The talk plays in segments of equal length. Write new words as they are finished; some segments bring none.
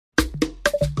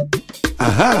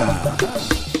So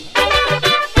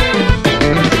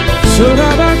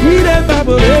that I need a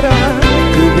babolera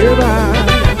together.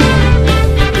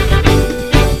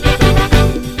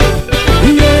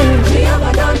 Yeah.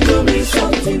 Jehovah done do me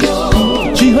something,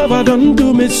 oh. Jehovah done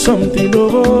do me something,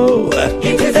 oh.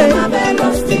 It is a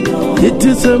marvelous thing, oh. It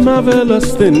is a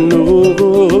marvelous thing,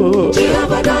 oh.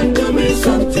 Jehovah done do me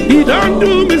something, He done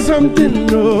do me something,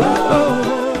 oh.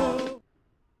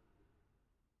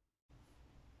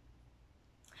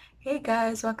 Hey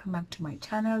guys, welcome back to my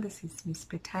channel. This is Miss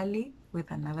Petali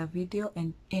with another video,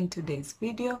 and in today's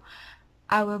video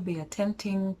I will be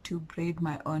attempting to braid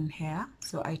my own hair.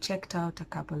 So I checked out a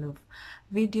couple of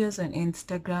videos on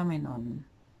Instagram and on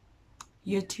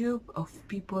YouTube of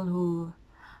people who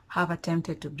have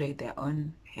attempted to braid their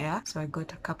own hair, so I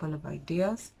got a couple of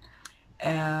ideas.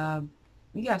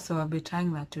 Yeah, so I'll be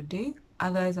trying that today.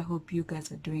 Otherwise, I hope you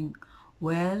guys are doing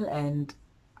well, and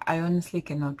I honestly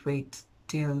cannot wait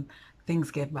till things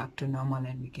get back to normal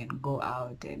and we can go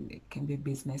out and it can be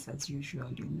business as usual,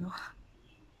 you know.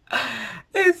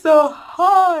 It's so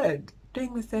hard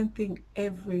doing the same thing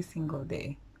every single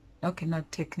day. Okay,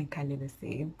 not technically the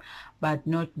same, but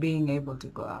not being able to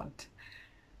go out.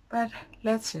 But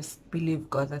let's just believe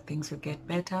God that things will get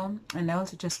better. And I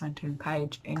also just want to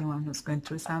encourage anyone who's going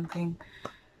through something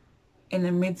in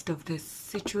the midst of this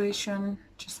situation.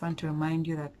 Just want to remind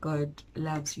you that God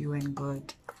loves you and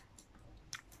God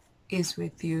is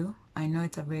with you. I know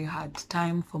it's a very hard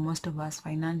time for most of us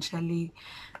financially.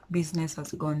 Business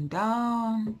has gone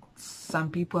down. Some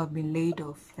people have been laid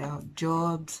off their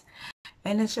jobs,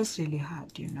 and it's just really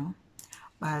hard, you know.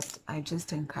 But I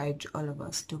just encourage all of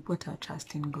us to put our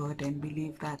trust in God and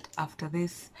believe that after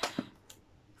this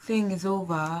thing is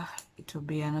over, it will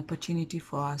be an opportunity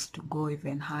for us to go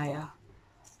even higher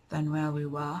than where we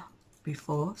were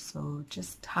before. So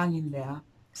just hang in there,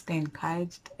 stay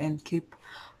encouraged, and keep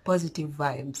positive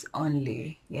vibes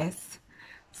only. Yes,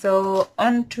 so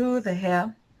on to the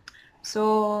hair.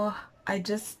 So I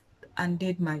just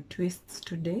undid my twists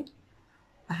today.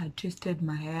 I had twisted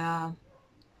my hair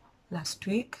last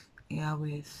week, yeah,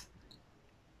 with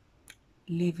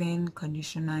leave-in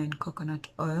conditioner and coconut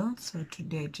oil. So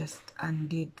today I just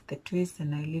undid the twist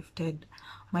and I lifted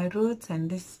my roots,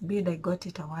 and this bead I got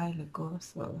it a while ago.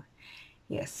 So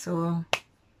yes, so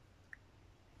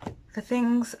the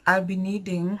things I'll be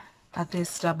needing are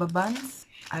these rubber bands.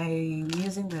 I'm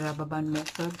using the rubber band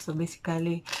method. So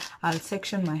basically I'll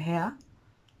section my hair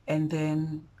and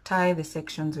then tie the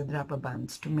sections with rubber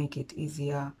bands to make it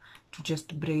easier to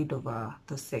just braid over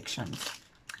those sections.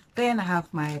 Then I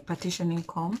have my partitioning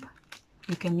comb.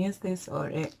 You can use this or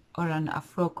an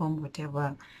afro comb,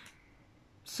 whatever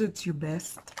suits you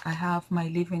best. I have my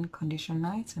leave-in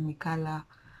conditioner. It's a Mikala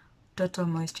Total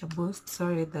Moisture Boost.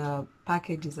 Sorry, the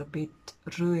package is a bit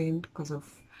ruined because of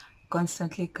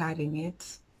constantly cutting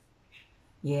it.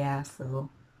 Yeah, so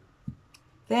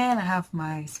then I have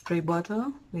my spray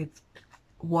bottle with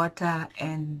water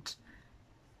and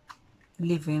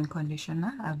leave-in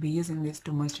conditioner. I'll be using this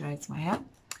to moisturize my hair.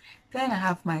 Then I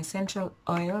have my essential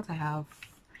oils. I have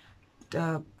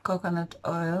the coconut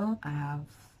oil, I have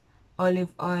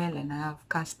olive oil, and I have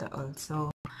castor oil.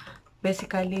 So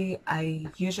basically I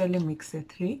usually mix the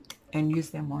three and use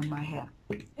them on my hair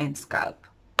and scalp.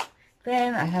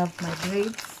 Then I have my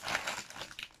braids.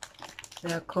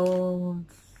 They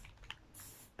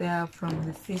are from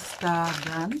the Sister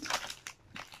brand,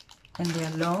 and they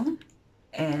are long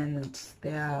and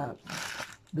they are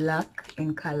black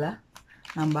in color,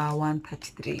 number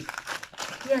 133.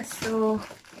 Yes, so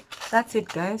that's it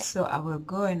guys. So I will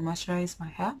go and moisturize my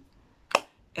hair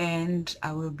and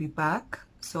I will be back.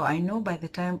 So I know by the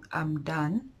time I'm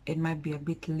done it might be a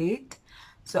bit late,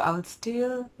 so I'll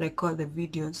still record the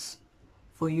videos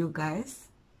for you guys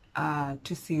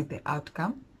to see the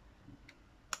outcome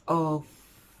of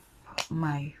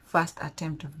my first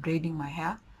attempt of braiding my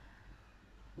hair.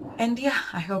 And yeah,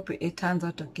 I hope it turns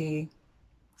out okay.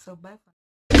 So bye for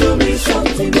do me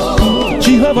something, oh.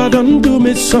 Jehovah done do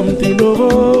me something,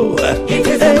 oh. It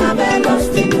is a marvelous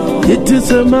thing, oh. It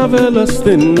is a marvelous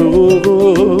thing,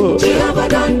 oh. Jehovah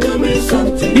done do me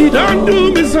something, He done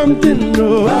do me something,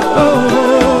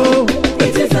 oh.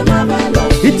 It is a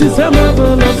marvelous, it is a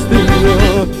marvelous thing,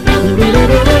 oh.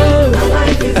 My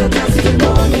life is a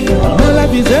testimony, oh. My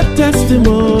life is a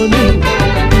testimony.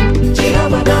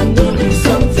 Jehovah done do me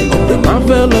something, oh. The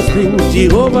marvelous thing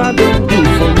Jehovah done do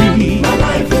for me. My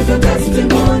life is a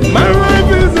testimony. My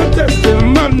life is a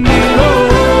testimony. Oh,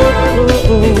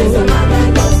 it is a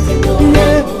marvelous thing.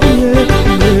 Yeah.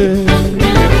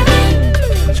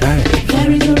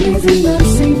 There is a reason I'm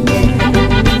singing.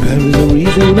 There is a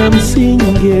reason I'm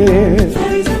singing.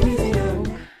 There is a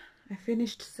reason.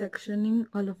 finished sectioning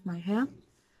all of my hair.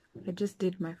 I just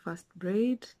did my first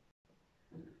braid,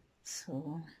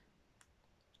 so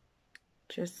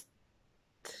just,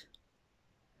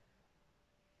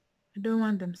 I don't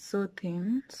want them so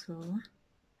thin, so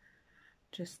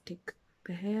just take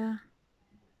the hair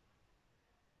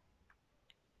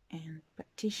and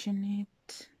partition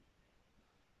it.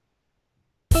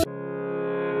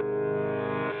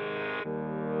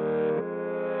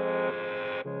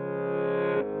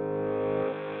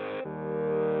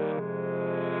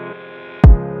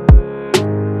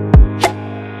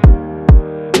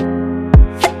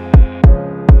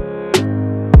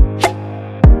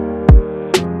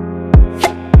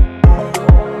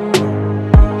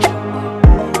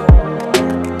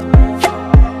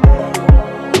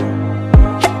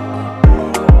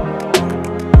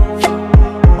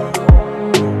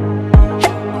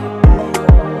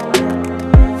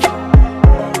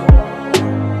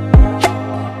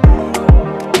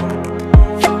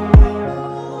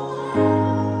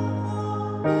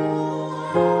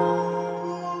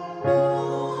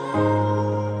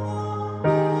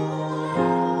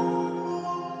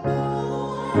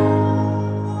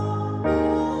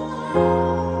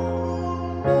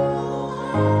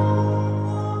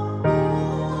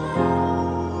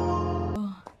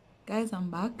 Guys,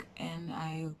 I'm back and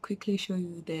I'll quickly show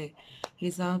you the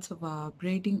results of our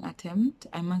braiding attempt.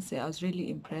 I must say I was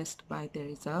really impressed by the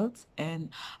results, and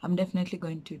I'm definitely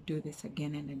going to do this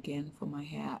again and again for my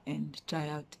hair and try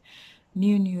out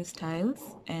new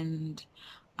styles. And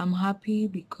I'm happy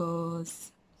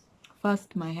because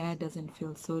first, my hair doesn't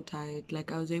feel so tired.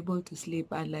 Like, I was able to sleep.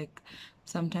 Like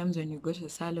sometimes when you go to the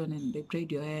salon and they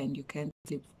braid your hair and you can't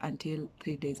sleep until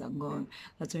 3 days are gone,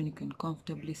 that's when you can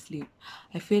comfortably sleep.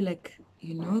 I feel like,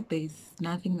 you know, there's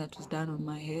nothing that was done on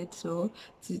my head, so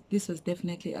this was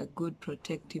definitely a good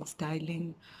protective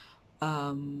styling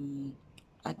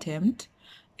attempt.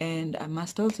 And I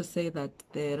must also say that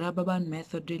the rubber band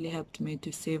method really helped me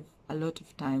to save a lot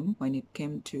of time when it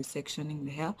came to sectioning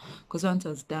the hair, because once I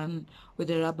was done with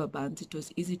the rubber bands, it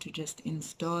was easy to just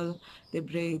install the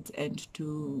braids and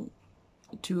to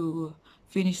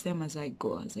finish them as I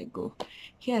go.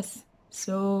 Yes,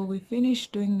 so we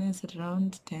finished doing this at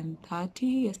around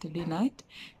 10:30 yesterday night,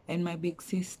 and my big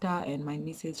sister and my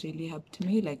nieces really helped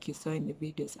me, like you saw in the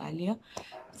videos earlier.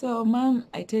 So man,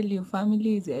 I tell you,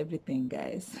 family is everything,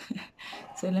 guys.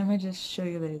 So let me just show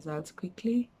you the results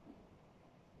quickly.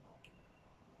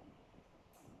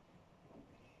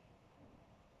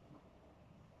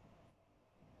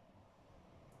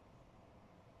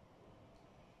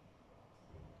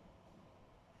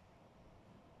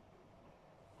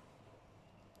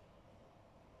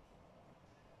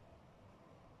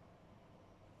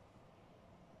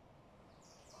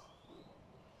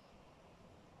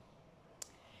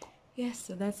 Yes,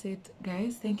 so that's it,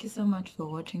 guys. Thank you so much for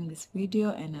watching this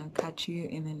video, and I'll catch you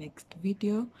in the next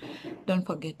video. Don't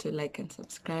forget to like and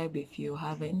subscribe if you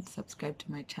haven't subscribed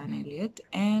to my channel yet,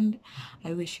 and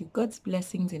I wish you God's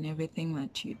blessings in everything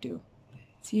that you do.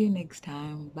 See you next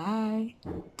time. Bye.